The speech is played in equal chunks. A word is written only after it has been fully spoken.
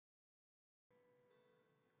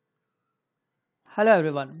Hello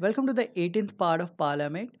everyone, welcome to the 18th part of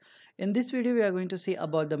Parliament. In this video we are going to see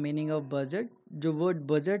about the meaning of budget. जो word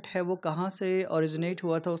budget है वो कहाँ से originate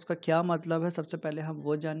हुआ था, उसका क्या मतलब है, सबसे पहले हम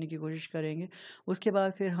वो जानने की कोशिश करेंगे। उसके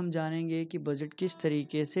बाद फिर हम जानेंगे कि बजट किस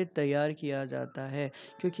तरीके से तैयार किया जाता है,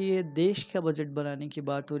 क्योंकि ये देश का बजट बनाने की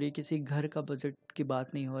बात हो रही, किसी घर का बजट की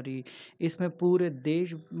बात नहीं हो रही। इसमें पूरे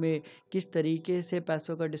देश में किस तरीके से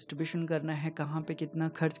पैसों का डिस्ट्रीब्यूशन करना है, कहाँ पे कितना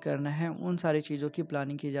खर्च करना है, उन सारी चीज़ों की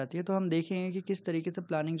प्लानिंग की जाती है। तो हम देखेंगे कि किस तरीके से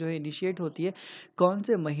प्लानिंग जो है इनिशिएट होती है, कौन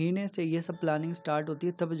से महीने से ये सब प्लानिंग स्टार्ट होती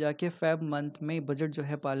है, तब जाके फेब मंथ में बजट जो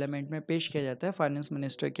है पार्लियामेंट में पेश किया जाता है फाइनेंस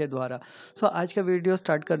मिनिस्टर के द्वारा। सो आज का वीडियो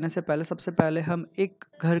स्टार्ट करने से पहले सबसे पहले हम एक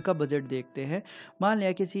घर का बजट देखते हैं। मान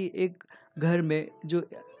लिया किसी एक घर में जो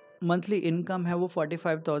मंथली इनकम है वो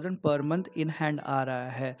 45,000 पर मंथ इन हैंड आ रहा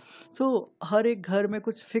है। सो हर एक घर में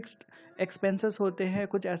कुछ फिक्स्ड एक्सपेंसेस होते हैं,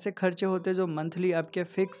 कुछ ऐसे खर्चे होते हैं जो मंथली आपके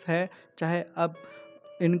फिक्स है, चाहे आप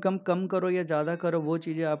इनकम कम करो या ज़्यादा करो वो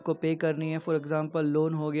चीज़ें आपको पे करनी है। फॉर एग्जांपल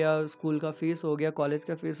लोन हो गया, स्कूल का फ़ीस हो गया, कॉलेज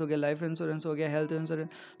का फ़ीस हो गया, लाइफ इंश्योरेंस हो गया, हेल्थ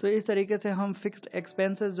इंश्योरेंस। तो इस तरीके से हम फिक्स्ड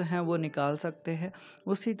एक्सपेंसेस जो हैं वो निकाल सकते हैं।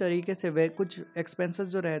 उसी तरीके से वे कुछ एक्सपेंसेस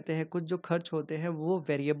जो रहते हैं, कुछ जो खर्च होते हैं वो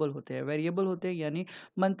वेरिएबल होते हैं। वेरिएबल होते हैं यानी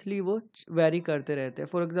मंथली वो वेरी करते रहते हैं।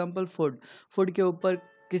 फॉर एग्जांपल फूड के ऊपर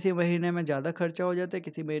किसी महीने में ज़्यादा खर्चा हो जाता है,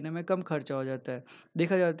 किसी महीने में कम खर्चा हो जाता है।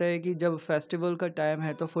 देखा जाता है कि जब फेस्टिवल का टाइम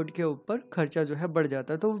है तो फूड के ऊपर खर्चा जो है बढ़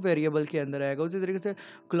जाता है, तो वो वेरिएबल के अंदर आएगा। उसी तरीके से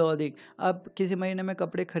क्लॉथिंग, आप किसी महीने में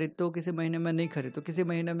कपड़े खरीदते हो, किसी महीने में नहीं खरीदते हो, किसी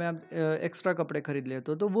महीने में आप एक्स्ट्रा कपड़े खरीद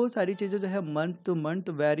लेते हो, तो वो सारी चीज़ें जो है मंथ टू मंथ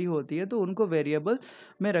वेरी होती है, तो उनको वेरिएबल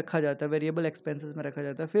में रखा जाता है, वेरिएबल एक्सपेंसेस में रखा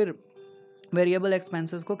जाता है। फिर वेरिएबल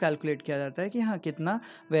एक्सपेंसेस को कैलकुलेट किया जाता है कि हाँ कितना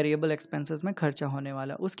वेरिएबल एक्सपेंसेस में खर्चा होने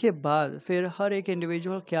वाला। उसके बाद फिर हर एक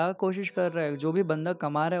इंडिविजुअल क्या कोशिश कर रहा है, जो भी बंदा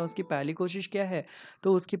कमा रहा है उसकी पहली कोशिश क्या है,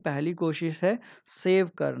 तो उसकी पहली कोशिश है सेव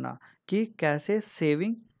करना, कि कैसे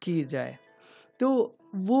सेविंग की जाए। तो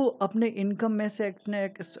वो अपने इनकम में से अपने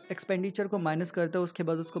एक्सपेंडिचर को माइनस करता है। उसके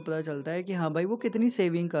बाद उसको पता चलता है कि हाँ भाई वो कितनी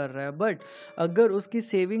सेविंग कर रहा है। बट अगर उसकी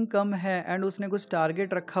सेविंग कम है एंड उसने कुछ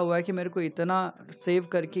टारगेट रखा हुआ है कि मेरे को इतना सेव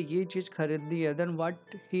करके ये चीज़ खरीदनी है, then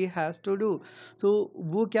what he has to do. तो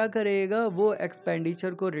वो क्या करेगा, वो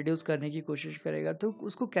एक्सपेंडिचर को रिड्यूस करने की कोशिश करेगा। तो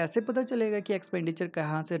उसको कैसे पता चलेगा कि एक्सपेंडिचर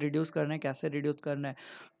कहाँ से रिड्यूस करना है, कैसे रिड्यूस करना है।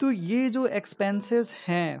 तो ये जो एक्सपेंसेस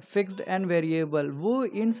हैं फिक्स्ड एंड वेरिएबल, वो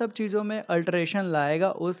इन सब चीज़ों में अल्टरेशन लाएगा।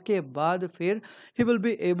 उसके बाद फिर he will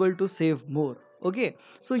be able to save more. Okay,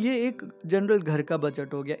 सो ये एक जनरल घर का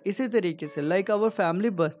बजट हो गया। इसी तरीके से like our family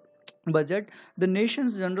budget, the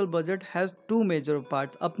Nations general budget has to major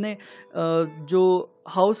parts. अपने जो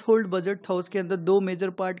हाउस होल्ड बजट था उसके अंदर दो मेजर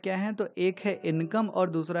पार्ट क्या हैं, तो एक है इनकम और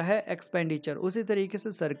दूसरा है एक्सपेंडिचर। उसी तरीके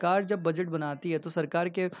से सरकार जब बजट बनाती है तो सरकार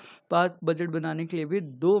के पास बजट बनाने के लिए भी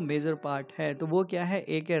दो मेजर पार्ट है, तो वो क्या है,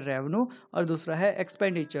 एक है रेवेन्यू और दूसरा है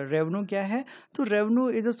एक्सपेंडिचर। रेवेन्यू क्या है, तो revenue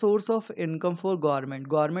is a source of income for government.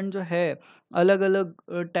 Government जो है अलग अलग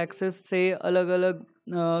टैक्सेस से, अलग अलग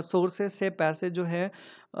सोर्सेस से पैसे जो है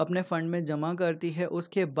अपने फंड में जमा करती है।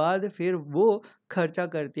 उसके बाद फिर वो खर्चा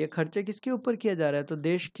करती है। खर्चे किसके ऊपर किया जा रहा है, तो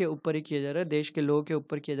देश के ऊपर ही किया जा रहा है, देश के लोगों के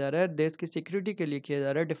ऊपर किया जा रहा है, देश की सिक्योरिटी के लिए किया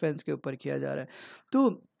जा रहा है, डिफेंस के ऊपर किया जा रहा है।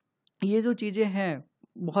 तो ये जो चीज़ें हैं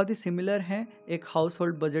बहुत ही सिमिलर हैं एक हाउस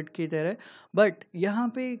होल्ड बजट की तरह। बट यहाँ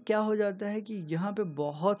पे क्या हो जाता है कि यहाँ पे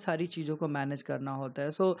बहुत सारी चीज़ों को मैनेज करना होता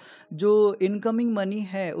है। सो जो इनकमिंग मनी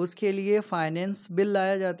है उसके लिए फाइनेंस बिल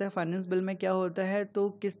लाया जाता है। फाइनेंस बिल में क्या होता है, तो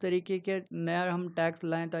किस तरीके के नया हम टैक्स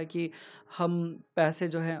लाएं ताकि हम पैसे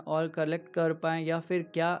जो हैं और कलेक्ट कर पाएँ, या फिर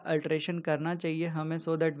क्या अल्ट्रेशन करना चाहिए हमें,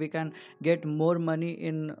 so that we can get more money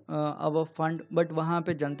in our fund. But वहाँ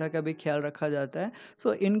पे जनता का भी ख्याल रखा जाता है।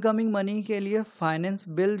 सो इनकमिंग मनी के लिए फाइनेंस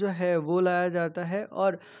बिल जो है वो लाया जाता है।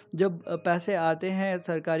 और जब पैसे आते हैं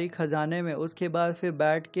सरकारी खजाने में, उसके बाद फिर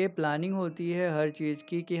बैठ के प्लानिंग होती है हर चीज़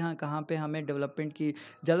की, कि हाँ कहाँ पे हमें डेवलपमेंट की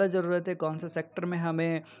ज़्यादा ज़रूरत है, कौन सा सेक्टर में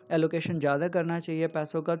हमें एलोकेशन ज़्यादा करना चाहिए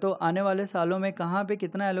पैसों का, तो आने वाले सालों में कहाँ पे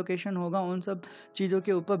कितना एलोकेशन होगा, उन सब चीज़ों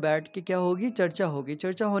के ऊपर बैठ के क्या होगी, चर्चा होगी।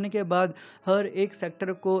 चर्चा होने के बाद हर एक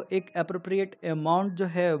सेक्टर को एक अप्रोप्रिएट अमाउंट जो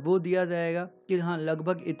है वो दिया जाएगा कि हाँ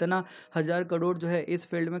लगभग इतना 1,000 करोड़ जो है इस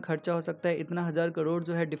फील्ड में खर्चा हो सकता है, इतना 1,000 करोड़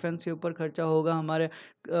जो है डिफेंस के ऊपर खर्चा होगा हमारे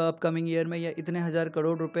अपकमिंग ईयर में, या इतने 1,000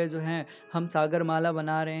 करोड़ रुपए जो हैं हम सागरमाला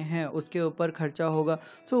बना रहे हैं उसके ऊपर खर्चा होगा।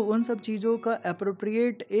 सो उन सब चीज़ों का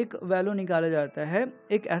अप्रोप्रिएट एक वैल्यू निकाला जाता है,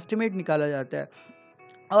 एक एस्टिमेट निकाला जाता है।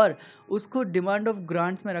 और उसको डिमांड ऑफ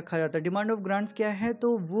ग्रांट्स में रखा जाता है। डिमांड ऑफ ग्रांट्स क्या है,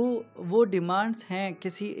 तो वो डिमांड्स हैं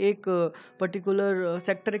किसी एक पर्टिकुलर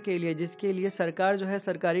सेक्टर के लिए, जिसके लिए सरकार जो है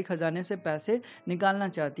सरकारी खजाने से पैसे निकालना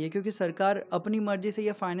चाहती है, क्योंकि सरकार अपनी मर्जी से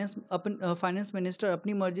या फाइनेंस मिनिस्टर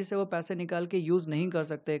अपनी मर्जी से वो पैसे निकाल के यूज़ नहीं कर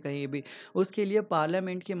सकते कहीं भी। उसके लिए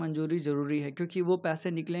पार्लियामेंट की मंजूरी ज़रूरी है, क्योंकि वो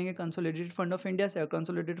पैसे निकलेंगे कंसोलिडेटेड फंड ऑफ इंडिया से, और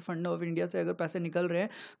कंसोलिडेटेड फंड ऑफ इंडिया से अगर पैसे निकल रहे हैं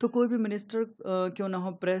तो कोई भी मिनिस्टर क्यों ना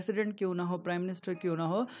हो, प्रेसिडेंट क्यों ना हो, प्राइम मिनिस्टर क्यों ना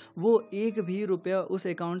हो, वो एक भी रुपया उस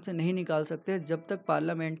अकाउंट से नहीं निकाल सकते जब तक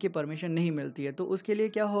पार्लियामेंट की परमिशन नहीं मिलती है। तो उसके लिए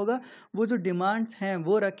क्या होगा, वो जो डिमांड्स हैं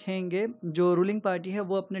वो रखेंगे, जो रूलिंग पार्टी है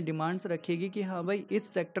वो अपने डिमांड्स रखेगी कि हाँ भाई इस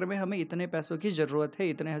सेक्टर में हमें इतने पैसों की ज़रूरत है,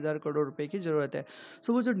 इतने हज़ार करोड़ रुपए की ज़रूरत है।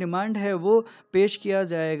 सो वो जो डिमांड है वो पेश किया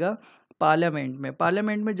जाएगा पार्लियामेंट में।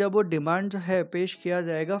 पार्लियामेंट में जब वो डिमांड जो है पेश किया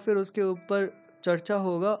जाएगा, फिर उसके ऊपर चर्चा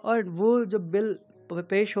होगा, और वो जब बिल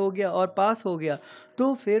पेश हो गया और पास हो गया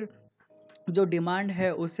तो फिर जो डिमांड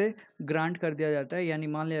है उसे ग्रांट कर दिया जाता है, यानी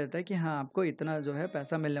मान लिया जाता है कि हाँ आपको इतना जो है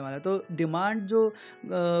पैसा मिलने वाला है। तो डिमांड जो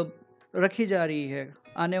रखी जा रही है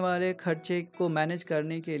आने वाले खर्चे को मैनेज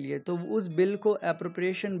करने के लिए, तो उस बिल को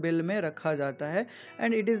एप्रोप्रिएशन बिल में रखा जाता है,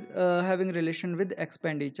 and it is having relation with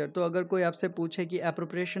expenditure. तो अगर कोई आपसे पूछे कि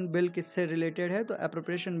एप्रोप्रिएशन बिल किससे रिलेटेड है, तो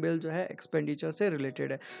एप्रोप्रिएशन बिल जो है एक्सपेंडिचर से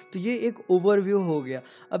रिलेटेड है। तो ये एक ओवरव्यू हो गया।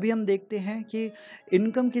 अभी हम देखते हैं कि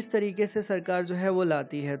इनकम किस तरीके से सरकार जो है वो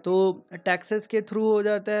लाती है। तो टैक्सेस के थ्रू हो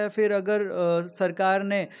जाता है, फिर अगर सरकार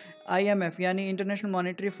ने IMF यानी इंटरनेशनल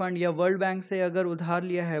मॉनेटरी फंड या वर्ल्ड बैंक से अगर उधार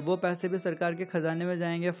लिया है, वो पैसे भी सरकार के खजाने में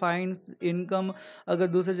जाएंगे। फाइन्स, इनकम अगर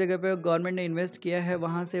दूसरी जगह पे गवर्नमेंट ने इन्वेस्ट किया है,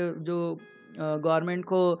 वहाँ से जो गवर्नमेंट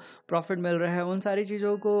को प्रॉफिट मिल रहा है, उन सारी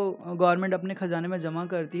चीज़ों को गवर्नमेंट अपने खजाने में जमा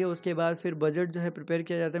करती है। उसके बाद फिर बजट जो है प्रिपेयर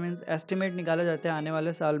किया जाता है, मीन्स एस्टिमेट निकाला जाता है आने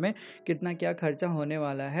वाले साल में कितना क्या खर्चा होने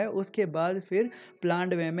वाला है। उसके बाद फिर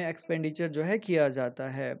प्लान्ड वे में एक्सपेंडिचर जो है किया जाता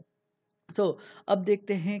है। अब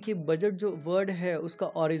देखते हैं कि बजट जो वर्ड है उसका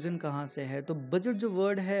ओरिजिन कहाँ से है। तो बजट जो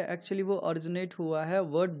वर्ड है एक्चुअली वो ओरिजिनेट हुआ है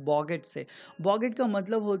वर्ड बॉगेट से। बॉगेट का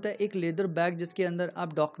मतलब होता है एक लेदर बैग जिसके अंदर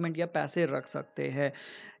आप डॉक्यूमेंट या पैसे रख सकते हैं।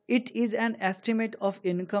 It is an estimate of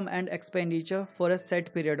income and expenditure for a set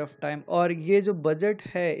period of time. और ये जो बजट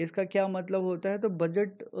है इसका क्या मतलब होता है, तो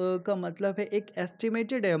बजट का मतलब है एक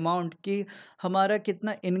एस्टिमेटेड अमाउंट कि हमारा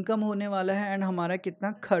कितना इनकम होने वाला है एंड हमारा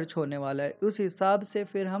कितना खर्च होने वाला है। उस हिसाब से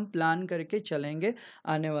फिर हम प्लान करके चलेंगे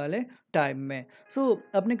आने वाले टाइम में।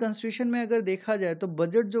 अपने कॉन्स्टिट्यूशन में अगर देखा जाए तो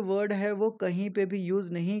बजट जो वर्ड है वो कहीं पे भी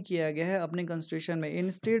यूज़ नहीं किया गया है अपने कॉन्स्टिट्यूशन में।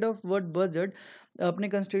 इंस्टेड ऑफ वर्ड बजट अपने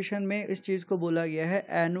कॉन्स्टिट्यूशन में इस चीज़ को बोला गया है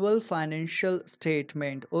annual financial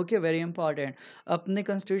statement. Okay, very important. अपने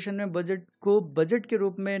कॉन्स्टिट्यूशन में बजट को बजट के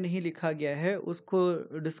रूप में नहीं लिखा गया है,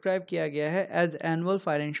 उसको डिस्क्राइब किया गया है as annual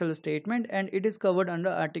financial statement, and it is covered under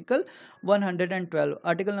article 112।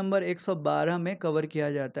 Article number 112 में कवर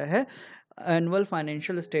किया जाता है एनुअल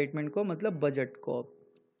फाइनेंशियल स्टेटमेंट को, मतलब बजट को।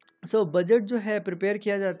 बजट जो है प्रिपेयर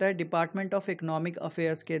किया जाता है डिपार्टमेंट ऑफ इकोनॉमिक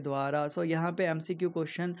अफेयर्स के द्वारा। यहाँ पे MCQ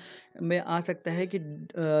क्वेश्चन में आ सकता है कि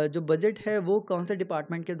जो बजट है वो कौन से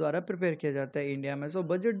डिपार्टमेंट के द्वारा प्रिपेयर किया जाता है इंडिया में।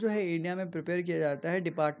 बजट जो है इंडिया में प्रिपेयर किया जाता है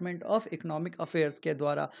डिपार्टमेंट ऑफ इकोनॉमिक अफेयर्स के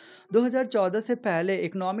द्वारा। 2014 से पहले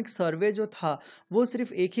इकोनॉमिक सर्वे जो था वो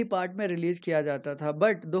सिर्फ एक ही पार्ट में रिलीज़ किया जाता था,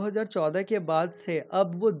 बट 2014 के बाद से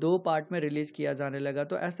अब वो 2 पार्ट में रिलीज़ किया जाने लगा।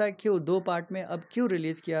 तो ऐसा क्यों 2 पार्ट में अब क्यों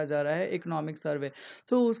रिलीज़ किया जा रहा है इकोनॉमिक सर्वे?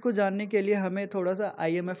 उसको जानने के लिए हमें थोड़ा सा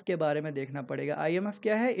IMF के बारे में देखना पड़ेगा। IMF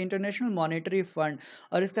क्या है? International monetary fund.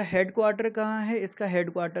 और इसका हेडक्वार्टर कहाँ है? इसका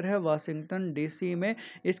हेडक्वार्टर है वाशिंगटन DC में।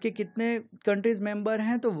 इसके कितने कंट्रीज मेंबर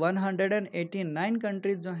हैं? तो 189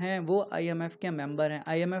 कंट्रीज जो हैं वो IMF के मेंबर हैं।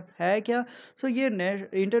 IMF है क्या? ये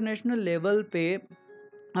इंटरनेशनल लेवल पे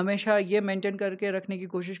हमेशा ये मेंटेन करके रखने की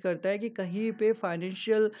कोशिश करता है कि कहीं पे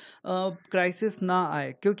फाइनेंशियल क्राइसिस ना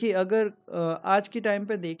आए, क्योंकि अगर आज की टाइम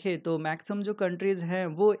पे देखें तो मैक्सिमम जो कंट्रीज़ हैं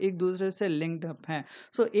वो एक दूसरे से लिंक्ड अप हैं।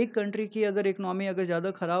 एक कंट्री की अगर इकनॉमी अगर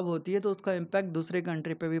ज़्यादा ख़राब होती है तो उसका इम्पैक्ट दूसरे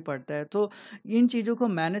कंट्री पे भी पड़ता है। तो इन चीज़ों को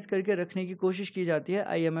मैनेज करके रखने की कोशिश की जाती है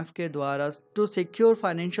IMF के द्वारा to secure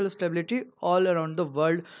financial stability all around the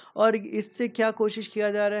world. और इससे क्या कोशिश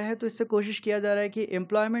किया जा रहा है? तो इससे कोशिश किया जा रहा है कि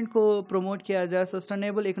एम्प्लॉयमेंट को प्रमोट किया जाए,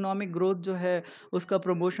 सस्टेनेबल इकोनॉमिक ग्रोथ जो है उसका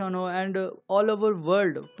प्रमोशन हो, and all over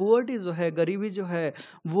world poverty जो है, गरीबी जो है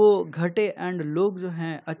वो घटे, एंड लोग जो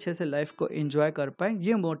हैं अच्छे से लाइफ को एंजॉय कर पाएं।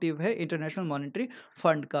 ये मोटिव है इंटरनेशनल मॉनेटरी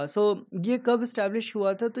फंड का। ये कब स्टैब्लिश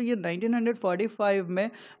हुआ था? तो ये 1945 में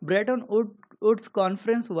ब्रेटन वुड्स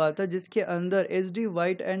कॉन्फ्रेंस हुआ था, जिसके अंदर एच.डी.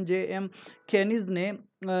 White and J.M.. केनिज ने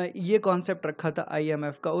ये कॉन्सेप्ट रखा था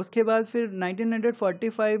आईएमएफ का। उसके बाद फिर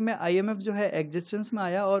 1945 में आईएमएफ जो है एग्जिस्टेंस में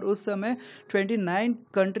आया और उस समय 29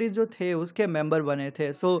 कंट्रीज जो थे उसके मेंबर बने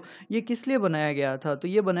थे। सो ये किस लिए बनाया गया था? तो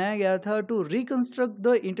ये बनाया गया था to reconstruct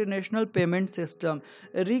the international payment system.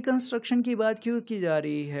 Reconstruction की बात क्यों की जा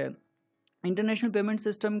रही है? इंटरनेशनल पेमेंट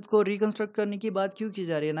सिस्टम को रिकंस्ट्रक्ट करने की बात क्यों की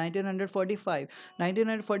जा रही है?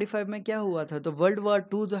 1945 में क्या हुआ था? तो वर्ल्ड वार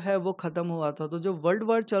 2 जो है वो ख़त्म हुआ था। तो जो वर्ल्ड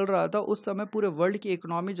वार चल रहा था उस समय पूरे वर्ल्ड की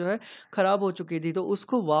इकोनॉमी जो है ख़राब हो चुकी थी, तो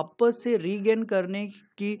उसको वापस से रीगेन करने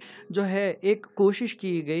की जो है एक कोशिश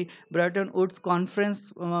की गई। ब्रेटन वुड्स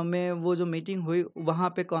कॉन्फ्रेंस में वो जो मीटिंग हुई वहाँ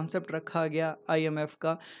पे कॉन्सेप्ट रखा गया आईएमएफ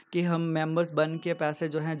का कि हम मेंबर्स बन के पैसे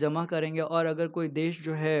जो हैं जमा करेंगे और अगर कोई देश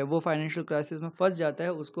जो है वो फाइनेंशियल क्राइसिस में फंस जाता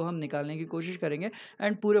है उसको हम निकालने की कोशिश करेंगे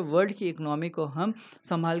एंड पूरे वर्ल्ड की इकोनॉमी को हम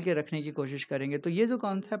संभाल के रखने की कोशिश करेंगे। तो ये जो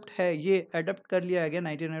कॉन्सेप्ट है ये अडॉप्ट कर लिया गया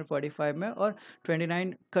 1945 में और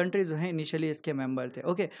 29 कंट्रीज जो है इनिशियली इसके मेंबर थे।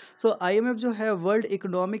 ओके, सो आईएमएफ जो है वर्ल्ड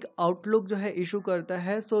इकोनॉमिक आउटलुक जो है इशू करता है।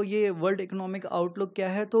 सो ये वर्ल्ड इकोनॉमिक आउटलुक क्या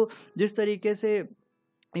है? तो जिस तरीके से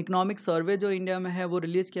इकोनॉमिक सर्वे जो इंडिया में है वो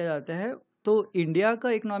रिलीज किया जाता है, तो इंडिया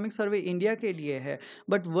का इकोनॉमिक सर्वे इंडिया के लिए है,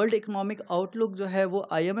 बट वर्ल्ड इकोनॉमिक आउटलुक जो है वो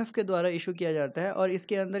आईएमएफ के द्वारा इशू किया जाता है। और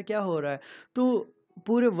इसके अंदर क्या हो रहा है? तो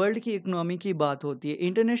पूरे वर्ल्ड की इकोनॉमी की बात होती है।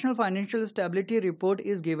 International financial stability report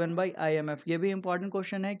is given by IMF. ये भी इंपॉर्टेंट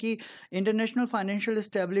क्वेश्चन है कि इंटरनेशनल फाइनेंशियल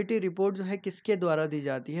स्टेबिलिटी रिपोर्ट जो है किसके द्वारा दी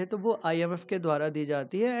जाती है? तो वो आईएमएफ के द्वारा दी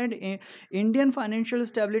जाती है। And Indian financial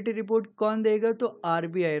stability report कौन देगा? तो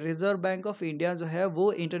RBI, reserve bank of India जो है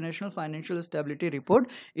वो international financial stability report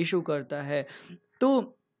issue करता है।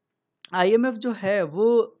 तो आईएमएफ जो है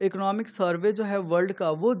वो इकोनॉमिक सर्वे जो है वर्ल्ड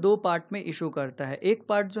का वो दो पार्ट में इशू करता है। एक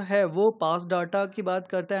पार्ट जो है वो पास्ट डाटा की बात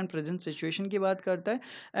करता है एंड प्रेजेंट सिचुएशन की बात करता है,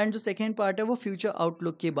 एंड जो सेकेंड पार्ट है वो फ्यूचर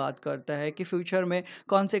आउटलुक की बात करता है कि फ्यूचर में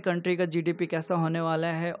कौन से कंट्री का जीडीपी कैसा होने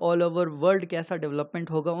वाला है, ऑल ओवर वर्ल्ड कैसा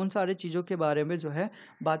डेवलपमेंट होगा, उन सारी चीज़ों के बारे में जो है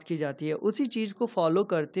बात की जाती है। उसी चीज़ को फॉलो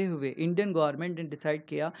करते हुए इंडियन गवर्नमेंट ने डिसाइड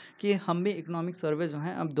किया कि हम भी इकोनॉमिक सर्वे जो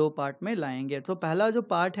है अब दो पार्ट में लाएंगे। तो पहला जो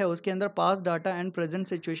पार्ट है उसके अंदर past data and present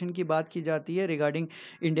situation की बात की जाती है regarding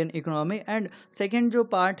Indian economy, and second जो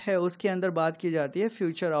पार्ट है उसके अंदर बात की जाती है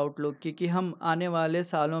फ्यूचर आउटलुक की कि हम आने वाले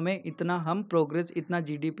सालों में इतना हम प्रोग्रेस, इतना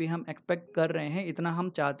जीडीपी हम एक्सपेक्ट कर रहे हैं, इतना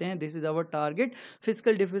हम चाहते हैं, this is our target,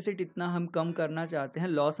 physical deficit इतना हम कम करना चाहते हैं,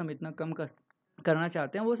 लॉस हम इतना कम करना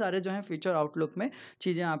चाहते हैं। वो सारे जो हैं फ्यूचर आउटलुक में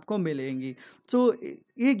चीज़ें आपको मिलेंगी। तो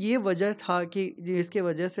ये वजह था कि इसके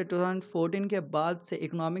वजह से 2014 के बाद से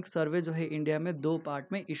इकोनॉमिक सर्वे जो है इंडिया में दो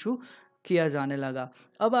पार्ट में इशू किया जाने लगा।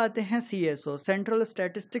 अब आते हैं CSO, central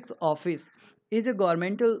statistics office is a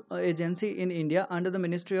governmental agency in India under the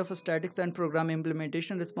Ministry of Statistics and Program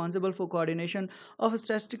Implementation, responsible for coordination of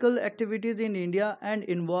statistical activities in India and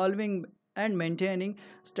involving and maintaining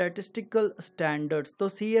statistical standards. तो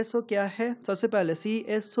CSO क्या है? सबसे पहले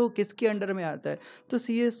CSO किसके under में आता है? तो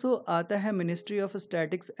सीएसओ आता है ministry of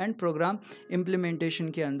statistics and programme implementation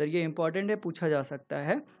के अंदर। ये इंपॉर्टेंट है, पूछा जा सकता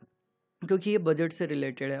है क्योंकि ये बजट से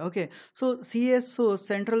रिलेटेड है। ओके, सो सीएसओ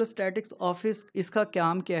सेंट्रल स्टैटिस्टिक्स ऑफिस, इसका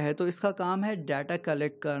काम क्या है? तो इसका काम है डाटा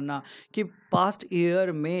कलेक्ट करना कि पास्ट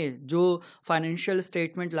ईयर में जो फाइनेंशियल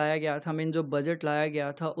स्टेटमेंट लाया गया था, मीन जो बजट लाया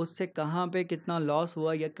गया था, उससे कहाँ पे कितना लॉस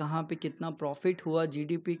हुआ या कहाँ पे कितना प्रॉफिट हुआ,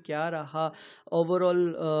 जीडीपी क्या रहा, ओवरऑल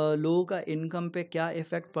लोगों का इनकम पे क्या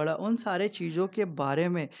इफेक्ट पड़ा, उन सारे चीज़ों के बारे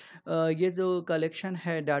में ये जो कलेक्शन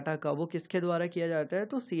है डाटा का वो किसके द्वारा किया जाता है?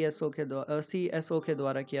 तो सीएसओ के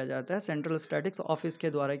द्वारा किया जाता है, सेंट्रल स्टैटिस्टिक्स ऑफिस के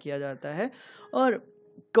द्वारा किया जाता है। और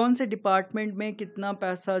कौन से डिपार्टमेंट में कितना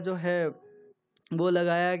पैसा जो है वो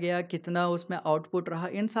लगाया गया, कितना उसमें आउटपुट रहा,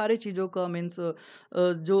 इन सारी चीज़ों का मीन्स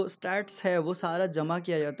जो स्टैट्स है वो सारा जमा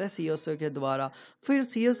किया जाता है सीएसओ के द्वारा। फिर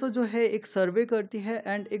सीएसओ जो है एक सर्वे करती है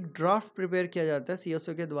एंड एक ड्राफ्ट प्रिपेयर किया जाता है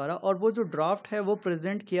सीएसओ के द्वारा, और वो जो ड्राफ्ट है वो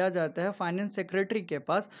प्रेजेंट किया जाता है फाइनेंस सेक्रेटरी के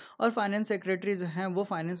पास, और फाइनेंस सेक्रेटरी जो हैं वो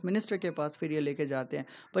फाइनेंस मिनिस्टर के पास फिर ये लेके जाते हैं।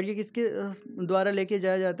 पर ये किसके द्वारा लेके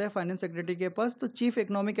जाया जाता है? फाइनेंस सेक्रेटरी के पास। तो चीफ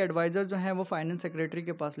इकोनॉमिक एडवाइजर जो है वो फाइनेंस सेक्रेटरी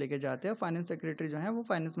के पास लेके जाते हैं, फाइनेंस सेक्रेटरी जो है वो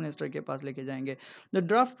फाइनेंस मिनिस्टर के पास लेके जाएंगे। The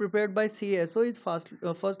draft prepared by CSO is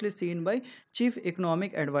firstly seen by Chief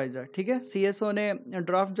Economic Advisor। ठीक है, CSO ने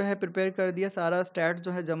ड्राफ्ट जो है प्रिपेयर कर दिया, सारा स्टैट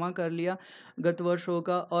जो है जमा कर लिया गत वर्षों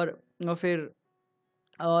का, और फिर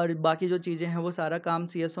और बाकी जो चीज़ें हैं वो सारा काम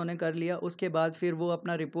सीएसओ ने कर लिया। उसके बाद फिर वो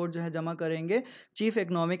अपना रिपोर्ट जो है जमा करेंगे चीफ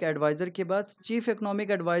इकोनॉमिक एडवाइज़र के पास। चीफ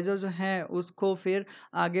इकोनॉमिक एडवाइज़र जो हैं उसको फिर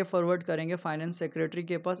आगे फॉरवर्ड करेंगे फाइनेंस सेक्रेटरी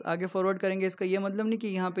के पास। आगे फॉरवर्ड करेंगे इसका ये मतलब नहीं कि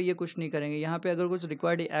यहाँ पे ये कुछ नहीं करेंगे, यहाँ पे अगर कुछ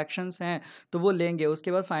रिक्वायर्ड एक्शंस हैं तो वो लेंगे।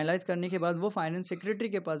 उसके बाद फाइनलाइज करने के बाद वो फाइनेंस सेक्रेटरी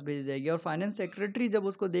के पास भेज जाएगी, और फाइनेंस सेक्रेटरी जब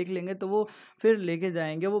उसको देख लेंगे तो वो फिर लेके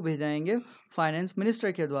जाएंगे, वो भेजाएंगे फाइनेंस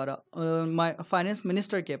मिनिस्टर के द्वारा फाइनेंस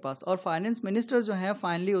मिनिस्टर के पास, और फाइनेंस मिनिस्टर जो है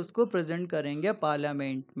फाइनली उसको प्रेजेंट करेंगे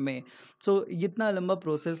पार्लियामेंट में। सो इतना लंबा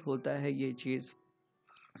प्रोसेस होता है ये चीज़।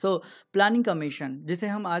 प्लानिंग कमीशन, जिसे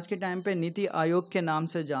हम आज के टाइम पे नीति आयोग के नाम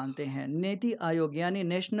से जानते हैं, नीति आयोग यानी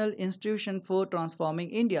national institution for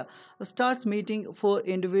transforming India, starts meeting for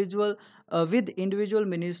individual with individual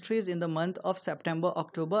ministries in the month of September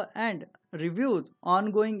October and reviews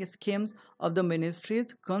ongoing schemes of the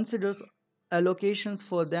ministries, considers allocations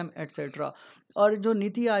for them etc. और जो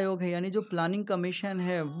नीति आयोग है यानी जो प्लानिंग कमीशन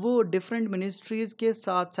है वो different ministries के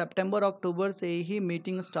साथ सितंबर अक्टूबर से ही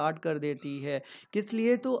मीटिंग स्टार्ट कर देती है। किस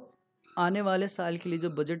लिए? तो आने वाले साल के लिए जो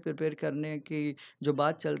बजट प्रिपेयर करने की जो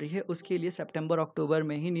बात चल रही है उसके लिए सितंबर अक्टूबर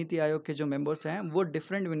में ही नीति आयोग के जो मेंबर्स हैं वो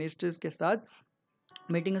डिफरेंट मिनिस्ट्रीज़ के साथ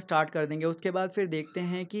मीटिंग स्टार्ट कर देंगे। उसके बाद फिर देखते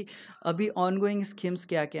हैं कि अभी ऑनगोइंग स्कीम्स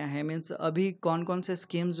क्या क्या हैं, मीन्स अभी कौन कौन से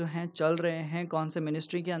स्कीम्स जो हैं चल रहे हैं, कौन से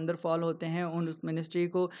मिनिस्ट्री के अंदर फॉल होते हैं, उस मिनिस्ट्री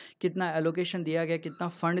को कितना एलोकेशन दिया गया, कितना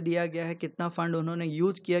फ़ंड दिया गया है, कितना फ़ंड उन्होंने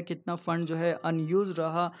यूज़ किया, कितना फ़ंड जो है अनयूज़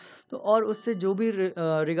रहा। तो और उससे जो भी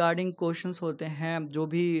रिगार्डिंग क्वेश्चंस होते हैं, जो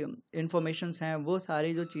भी इंफॉर्मेशंस हैं, वो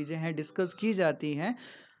सारी जो चीज़ें हैं डिस्कस की जाती हैं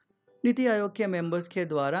नीति आयोग के मेंबर्स के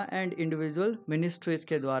द्वारा एंड इंडिविजुअल मिनिस्ट्रीज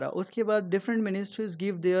के द्वारा। उसके बाद different ministries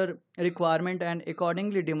give their requirement and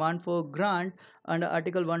accordingly demand for grant under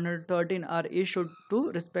article 113 are issued to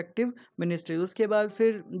respective ministries. उसके बाद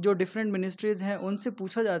फिर जो डिफरेंट मिनिस्ट्रीज हैं उनसे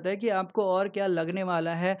पूछा जाता है कि आपको और क्या लगने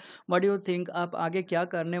वाला है, व्हाट डू यू थिंक, आप आगे क्या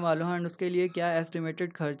करने वाले हो एंड उसके लिए क्या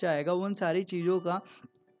एस्टिमेटेड खर्चा आएगा। उन सारी चीज़ों का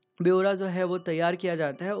ब्यौरा जो है वो तैयार किया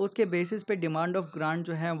जाता है। उसके बेसिस पे डिमांड ऑफ ग्रांट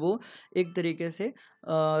जो है वो एक तरीके से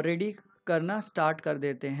रेडी करना स्टार्ट कर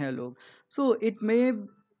देते हैं लोग। So it may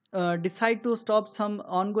decide to stop some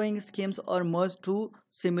ongoing schemes और मर्ज टू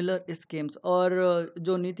सिमिलर स्कीम्स। और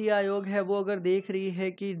जो नीति आयोग है वो अगर देख रही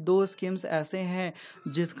है कि दो स्कीम्स ऐसे हैं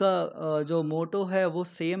जिसका जो मोटो है वो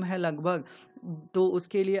सेम है लगभग, तो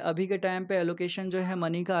उसके लिए अभी के टाइम पे एलोकेशन जो है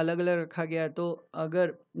मनी का अलग अलग रखा गया है। तो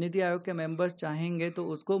अगर नीति आयोग के मेंबर्स चाहेंगे तो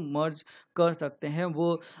उसको मर्ज कर सकते हैं,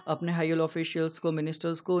 वो अपने हायर ऑफिशियल्स को,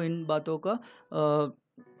 मिनिस्टर्स को इन बातों का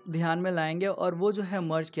ध्यान में लाएंगे और वो जो है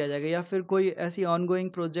मर्ज किया जाएगा। या फिर कोई ऐसी ऑनगोइंग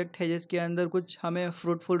प्रोजेक्ट है जिसके अंदर कुछ हमें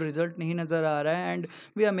फ्रूटफुल रिजल्ट नहीं नज़र आ रहा है and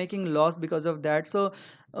we are making loss because of that. सो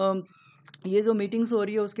ये जो मीटिंग्स हो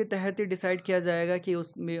रही है उसके तहत ही डिसाइड किया जाएगा कि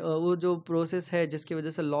उसमें वो जो प्रोसेस है जिसकी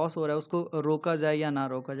वजह से लॉस हो रहा है उसको रोका जाए या ना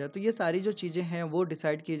रोका जाए। तो ये सारी जो चीज़ें हैं वो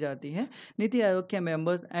डिसाइड की जाती हैं नीति आयोग के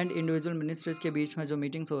मेंबर्स एंड इंडिविजुअल मिनिस्टर्स के बीच में जो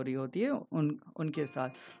मीटिंग्स हो रही होती है उनके साथ।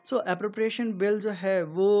 सो एप्रोप्रिएशन बिल जो है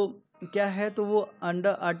वो क्या है, तो वो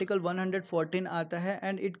अंडर आर्टिकल 114 आता है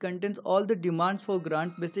and it contains all the demands for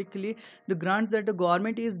grants, basically the grants that the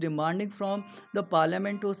government is demanding from the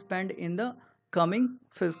parliament to spend in the coming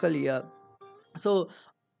physical year. सो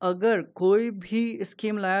अगर कोई भी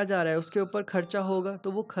स्कीम लाया जा रहा है उसके ऊपर खर्चा होगा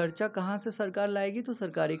तो वो खर्चा कहाँ से सरकार लाएगी, तो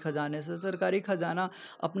सरकारी खजाने से। सरकारी खजाना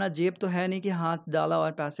अपना जेब तो है नहीं कि हाथ डाला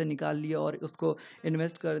और पैसे निकाल लिए और उसको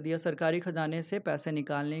इन्वेस्ट कर दिया। सरकारी खजाने से पैसे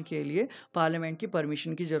निकालने के लिए पार्लियामेंट की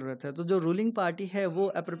परमिशन की ज़रूरत है। तो जो रूलिंग पार्टी है वो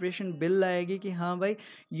अप्रोप्रिएशन बिल लाएगी कि हाँ भाई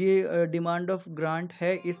ये डिमांड ऑफ ग्रांट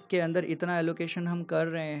है, इसके अंदर इतना एलोकेशन हम कर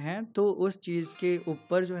रहे हैं, तो उस चीज़ के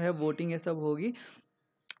ऊपर जो है वोटिंग ये सब होगी,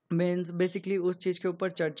 मीन्स बेसिकली उस चीज़ के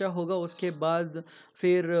ऊपर चर्चा होगा। उसके बाद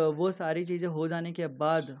फिर वो सारी चीज़ें हो जाने के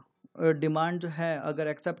बाद डिमांड जो है अगर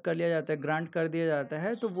एक्सेप्ट कर लिया जाता है, ग्रांट कर दिया जाता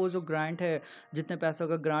है, तो वो जो ग्रांट है, जितने पैसों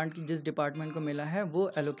का ग्रांट जिस डिपार्टमेंट को मिला है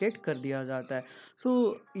वो एलोकेट कर दिया जाता है।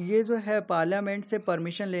 सो ये जो है पार्लियामेंट से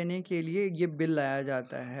परमिशन लेने के लिए ये बिल लाया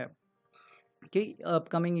जाता है कि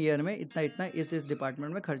अपकमिंग ईयर में इतना इतना इस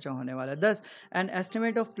डिपार्टमेंट में खर्चा होने वाला है। 10 an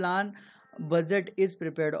estimate of plan budget is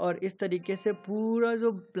prepared, और इस तरीके से पूरा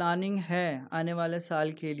जो प्लानिंग है आने वाले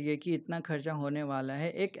साल के लिए कि इतना खर्चा होने वाला है,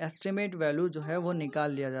 एक एस्टिमेट वैल्यू जो है वो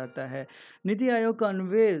निकाल लिया जाता है। NITI Aayog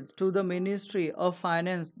conveys to the ministry of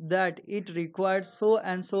finance that it required so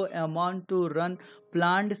and so amount to run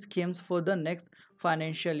planned schemes for the next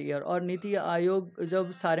financial year. और नीति आयोग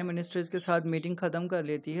जब सारे मिनिस्ट्रीज के साथ मीटिंग ख़त्म कर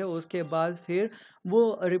लेती है उसके बाद फिर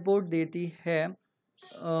वो रिपोर्ट देती है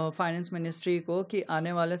फाइनेंस मिनिस्ट्री को कि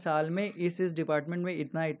आने वाले साल में इस डिपार्टमेंट में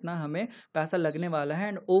इतना इतना हमें पैसा लगने वाला है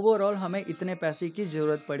एंड ओवरऑल हमें इतने पैसे की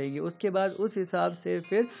ज़रूरत पड़ेगी। उसके बाद उस हिसाब से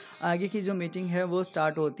फिर आगे की जो मीटिंग है वो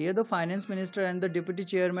स्टार्ट होती है। The finance minister and the deputy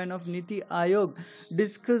chairman of NITI Aayog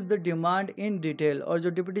discuss the demand in detail. और जो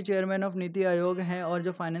deputy chairman of NITI Aayog हैं और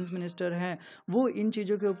जो फाइनेंस मिनिस्टर हैं वो इन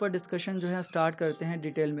चीज़ों के ऊपर डिस्कशन जो है स्टार्ट करते हैं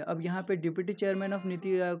डिटेल में। अब यहाँ पे deputy chairman of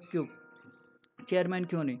NITI Aayog क्यों, चेयरमैन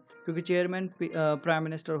क्यों नहीं, क्योंकि चेयरमैन प्राइम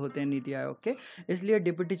मिनिस्टर होते हैं नीति आयोग के, इसलिए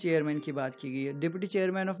डिप्टी चेयरमैन की बात की गई है। Deputy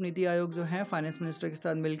chairman of NITI Aayog जो है फाइनेंस मिनिस्टर के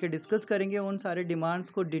साथ मिलकर डिस्कस करेंगे उन सारे डिमांड्स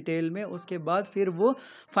को डिटेल में, उसके बाद फिर वो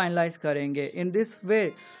फाइनलाइज करेंगे। In this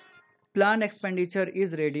way plan expenditure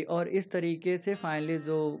is ready. और इस तरीके से फाइनली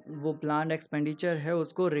जो वो प्लान एक्सपेंडिचर है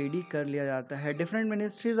उसको रेडी कर लिया जाता है। Different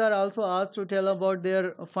ministries are also asked to tell about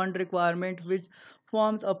their fund requirement which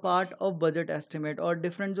forms a part of budget estimate. और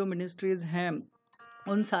डिफरेंट जो मिनिस्ट्रीज हैं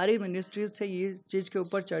उन सारी मिनिस्ट्रीज से ये चीज़ के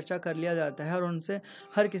ऊपर चर्चा कर लिया जाता है और उनसे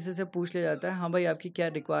हर किसी से पूछ लिया जाता है, हाँ भाई आपकी क्या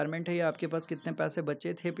रिक्वायरमेंट है या आपके पास कितने पैसे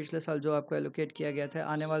बचे थे पिछले साल जो आपको एलोकेट किया गया था,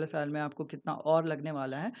 आने वाले साल में आपको कितना और लगने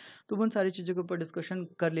वाला है। तो उन सारी चीज़ों के ऊपर डिस्कशन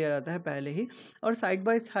कर लिया जाता है पहले ही। और side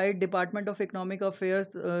by side department of economic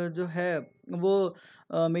affairs जो है वो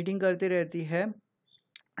मीटिंग करती रहती है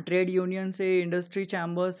ट्रेड यूनियन से, इंडस्ट्री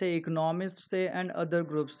चैम्बर से, इकोनॉमिस्ट से एंड अदर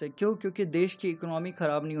ग्रुप से। क्यों? क्योंकि देश की इकोनॉमी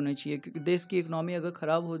ख़राब नहीं होनी चाहिए, क्योंकि देश की इकोनॉमी अगर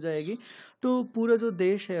ख़राब हो जाएगी तो पूरा जो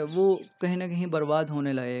देश है वो कहीं ना कहीं बर्बाद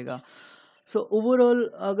होने लगेगा। सो ओवरऑल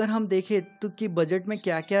अगर हम देखें तो कि बजट में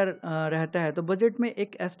क्या क्या रहता है, तो बजट में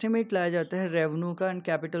एक एस्टिमेट लाया जाता है रेवेन्यू का एंड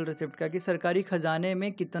कैपिटल रिसिप्ट का, कि सरकारी खजाने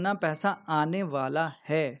में कितना पैसा आने वाला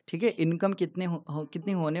है, ठीक है, इनकम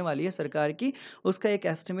कितनी होने वाली है सरकार की, उसका एक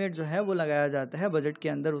एस्टिमेट जो है वो लगाया जाता है बजट के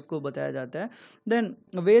अंदर, उसको बताया जाता है। Then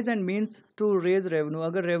veg and means to raise revenue.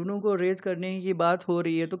 अगर रेवेन्यू को रेज करने की बात हो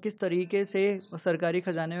रही है तो किस तरीके से सरकारी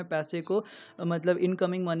खजाने में पैसे को मतलब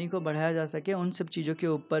इनकमिंग मनी को बढ़ाया जा सके, उन सब चीज़ों के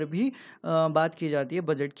ऊपर भी बात की जाती है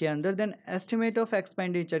बजट के अंदर। देन एस्टिमेट ऑफ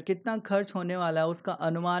एक्सपेंडिचर, कितना खर्च होने वाला है उसका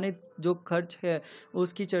अनुमानित जो खर्च है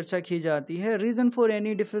उसकी चर्चा की जाती है। रीज़न फॉर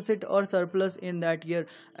एनी डिफिसिट और surplus in that year.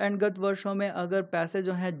 And गत वर्षों में अगर पैसे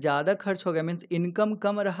जो हैं ज़्यादा खर्च हो गए, मीन्स इनकम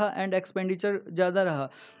कम रहा एंड एक्सपेंडिचर ज़्यादा रहा,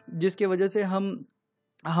 जिसकी वजह से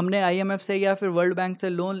हमने आईएमएफ से या फिर वर्ल्ड बैंक से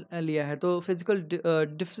लोन लिया है, तो फिजिकल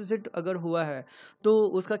डिफिसिट अगर हुआ है तो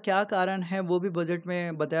उसका क्या कारण है वो भी बजट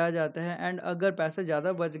में बताया जाता है। एंड अगर पैसे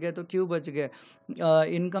ज़्यादा बच गए तो क्यों बच गए,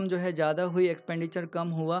 इनकम जो है ज़्यादा हुई, एक्सपेंडिचर कम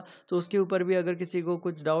हुआ, तो उसके ऊपर भी अगर किसी को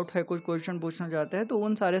कुछ डाउट है, कुछ क्वेश्चन पूछना चाहता है तो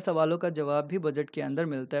उन सारे सवालों का जवाब भी बजट के अंदर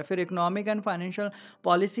मिलता है। फिर इकोनॉमिक एंड फाइनेंशियल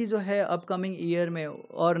पॉलिसी जो है अपकमिंग ईयर में,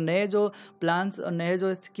 और नए जो प्लान्स, नए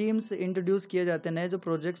जो स्कीम्स इंट्रोड्यूस किए जाते हैं, नए जो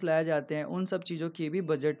प्रोजेक्ट्स लाए जाते हैं, उन सब चीज़ों की भी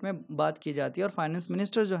बजट में बात की जाती है। और फाइनेंस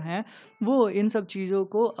मिनिस्टर जो हैं वो इन सब चीज़ों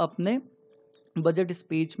को अपने बजट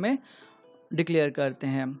स्पीच में डिक्लेयर करते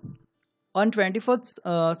हैं। On 21st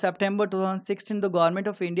September 2016, the Government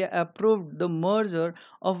of India approved the merger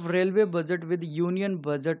of railway budget with Union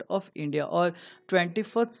Budget of India। और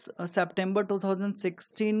 21st September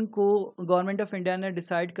 2016 को गवर्नमेंट ऑफ इंडिया ने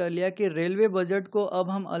डिसाइड कर लिया कि रेलवे बजट को अब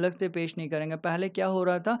हम अलग से पेश नहीं करेंगे। पहले क्या हो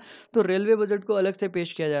रहा था, तो रेलवे बजट को अलग से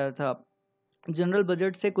पेश किया जाता था। जनरल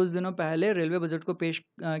बजट से कुछ दिनों पहले रेलवे बजट को पेश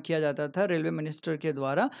किया जाता था रेलवे मिनिस्टर के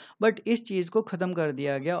द्वारा, बट इस चीज़ को ख़त्म कर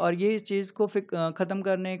दिया गया। और ये इस चीज़ को ख़त्म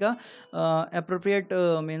करने का अप्रोप्रिएट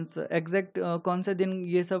मीन्स एग्जैक्ट कौन से दिन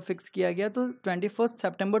ये सब फिक्स किया गया, तो 21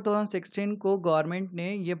 सितंबर 2016 को गवर्नमेंट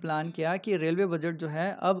ने ये प्लान किया कि रेलवे बजट जो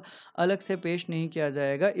है अब अलग से पेश नहीं किया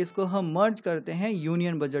जाएगा, इसको हम मर्ज करते हैं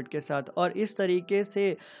यूनियन बजट के साथ। और इस तरीके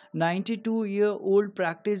से 92 ईयर ओल्ड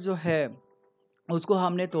प्रैक्टिस जो है उसको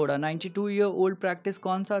हमने तोड़ा। 92 ईयर ओल्ड प्रैक्टिस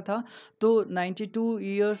कौन सा था, तो 92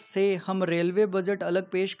 ईयर से हम रेलवे बजट अलग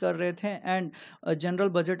पेश कर रहे थे एंड जनरल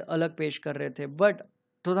बजट अलग पेश कर रहे थे, बट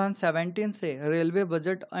 2017 से railway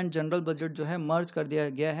budget and general budget जो है मर्ज कर दिया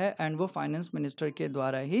गया है एंड वो फाइनेंस मिनिस्टर के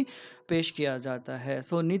द्वारा ही पेश किया जाता है।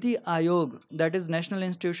 सो NITI Aayog, that is national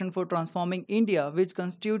institution for transforming India, which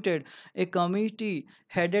constituted A committee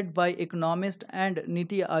headed by economist and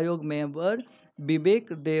NITI Aayog member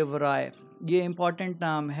विवेक देवराय, ये इंपॉर्टेंट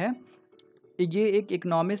नाम है, ये एक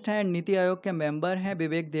इकोनॉमिस्ट हैं, नीति आयोग के मेंबर हैं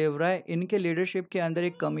विवेक देवराय। इनके लीडरशिप के अंदर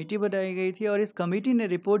एक कमेटी बनाई गई थी और इस कमेटी ने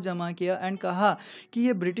रिपोर्ट जमा किया एंड कहा कि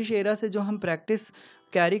ये ब्रिटिश एरा से जो हम प्रैक्टिस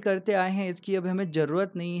कैरी करते आए हैं इसकी अब हमें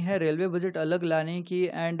ज़रूरत नहीं है, रेलवे बजट अलग लाने की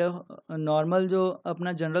एंड नॉर्मल जो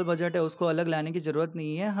अपना जनरल बजट है उसको अलग लाने की ज़रूरत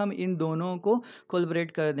नहीं है, हम इन दोनों को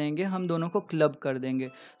कोलैबोरेट कर देंगे, हम दोनों को क्लब कर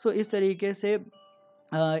देंगे। सो इस तरीके से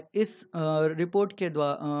इस रिपोर्ट के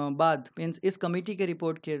बाद मीन्स इस कमेटी के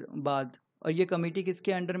रिपोर्ट के बाद और ये कमेटी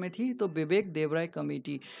किसके अंडर में थी? तो विवेक देवराय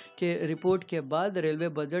कमेटी के रिपोर्ट के बाद रेलवे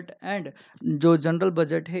बजट एंड जो जनरल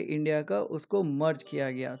बजट है इंडिया का उसको मर्ज किया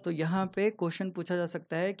गया। तो यहाँ पे क्वेश्चन पूछा जा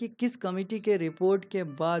सकता है कि किस कमेटी के रिपोर्ट के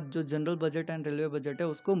बाद जो general budget and railway budget है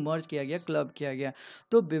उसको मर्ज किया गया, क्लब किया गया?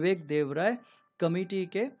 तो विवेक देवराय कमेटी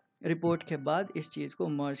के रिपोर्ट के बाद इस चीज़ को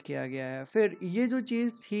मर्ज किया गया है। फिर ये जो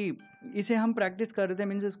चीज़ थी इसे हम प्रैक्टिस कर रहे थे,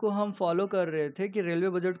 मीन्स इसको हम फॉलो कर रहे थे कि रेलवे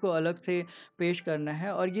बजट को अलग से पेश करना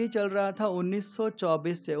है, और ये चल रहा था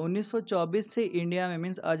 1924 से। 1924 से इंडिया में,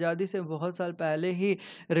 मीन्स आज़ादी से बहुत साल पहले ही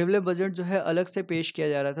रेलवे बजट जो है अलग से पेश किया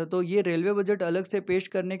जा रहा था। तो ये रेलवे बजट अलग से पेश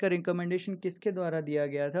करने का रिकमेंडेशन किसके द्वारा दिया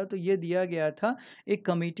गया था? तो ये दिया गया था एक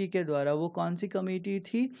कमेटी के द्वारा। वो कौन सी कमेटी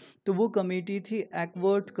थी? तो वो कमेटी थी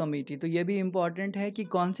एक्वर्थ कमेटी। तो ये भी इम्पॉर्टेंट है कि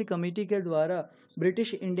कौन सी कमेटी के द्वारा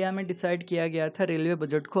ब्रिटिश इंडिया में डिसाइड किया गया था रेलवे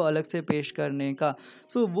बजट को अलग से पेश करने का।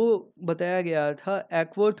 सो वो बताया गया था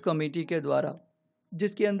एक्वर्थ कमेटी के द्वारा,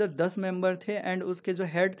 जिसके अंदर 10 मेंबर थे एंड उसके जो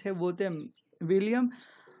हेड थे वो थे विलियम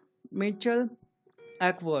मिचेल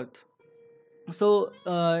एक्वर्थ। सो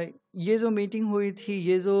ये जो मीटिंग हुई थी,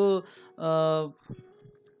 ये जो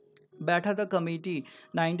बैठा था कमेटी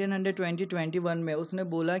 1920-21 में, उसने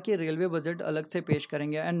बोला कि रेलवे बजट अलग से पेश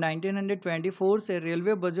करेंगे। एंड 1924 से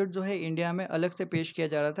रेलवे बजट जो है इंडिया में अलग से पेश किया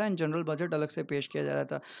जा रहा था एंड जनरल बजट अलग से पेश किया जा रहा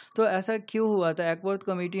था। तो ऐसा क्यों हुआ था? एक्वर्थ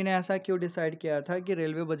कमेटी ने ऐसा क्यों डिसाइड किया था कि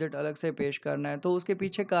रेलवे बजट अलग से पेश करना है? तो उसके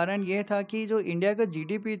पीछे कारण ये था कि जो इंडिया का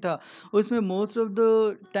जीडीपी था उसमें मोस्ट ऑफ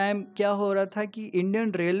द टाइम क्या हो रहा था कि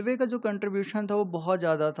इंडियन रेलवे का जो कंट्रीब्यूशन था वो बहुत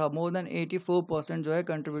ज़्यादा था, मोर देन 84% जो है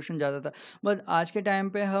कंट्रीब्यूशन ज़्यादा था। बट आज के टाइम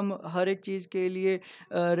पे हम हर एक चीज़ के लिए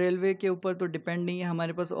रेलवे के ऊपर तो डिपेंड नहीं है,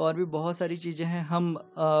 हमारे पास और भी बहुत सारी चीज़ें हैं। हम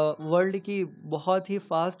वर्ल्ड की बहुत ही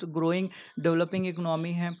फास्ट ग्रोइंग डेवलपिंग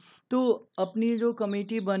इकोनॉमी है। तो अपनी जो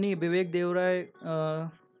कमेटी बनी विवेक देवराय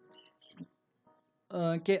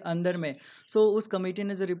के अंदर में, सो उस कमेटी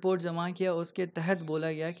ने जो रिपोर्ट जमा किया उसके तहत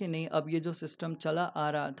बोला गया कि नहीं, अब ये जो सिस्टम चला आ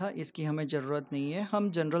रहा था इसकी हमें ज़रूरत नहीं है, हम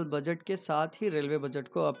जनरल बजट के साथ ही रेलवे बजट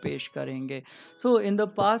को अब पेश करेंगे। सो in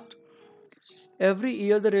the past every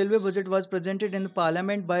year the railway budget was presented in the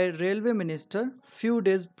parliament by railway minister few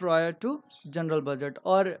days prior to general budget.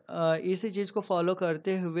 और इसी चीज़ को फॉलो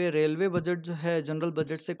करते हुए रेलवे बजट जो है जनरल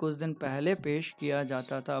बजट से कुछ दिन पहले पेश किया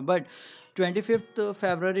जाता था। But 25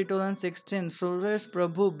 February 2016 Suresh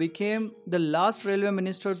Prabhu became the last railway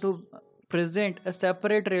minister to present a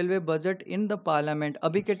separate railway budget in the parliament.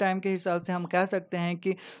 अभी के टाइम के हिसाब से हम कह सकते हैं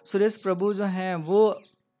कि सुरेश प्रभु जो हैं वो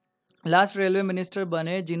लास्ट रेलवे मिनिस्टर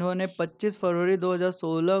बने जिन्होंने 25 फरवरी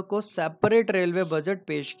 2016 को सेपरेट रेलवे बजट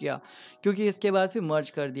पेश किया, क्योंकि इसके बाद फिर मर्ज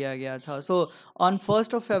कर दिया गया था। So on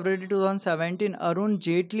 1 February 2017 Arun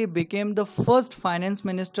Jaitley became the first finance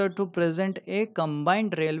minister to present A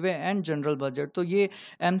combined railway and general budget. तो ये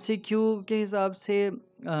एमसीक्यू के हिसाब से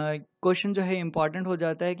क्वेश्चन जो है इंपॉर्टेंट हो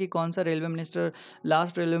जाता है कि कौन सा railway minister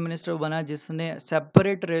last railway minister बना जिसने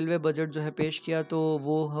सेपरेट रेलवे बजट जो है पेश किया, तो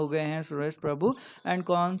वो हो गए हैं सुरेश प्रभु। एंड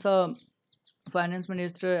कौन सा फाइनेंस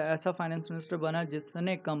मिनिस्टर ऐसा फाइनेंस मिनिस्टर बना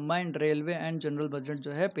जिसने combined railway and general budget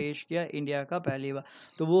जो है पेश किया इंडिया का पहली बार,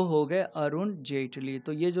 तो वो हो गए अरुण जेटली।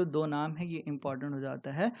 तो ये जो दो नाम है ये इंपॉर्टेंट हो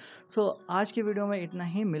जाता है। सो आज की वीडियो में इतना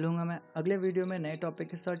ही, मिलूंगा मैं अगले वीडियो में नए टॉपिक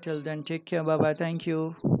के साथ। चल then take care, bye bye, thank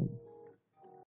you.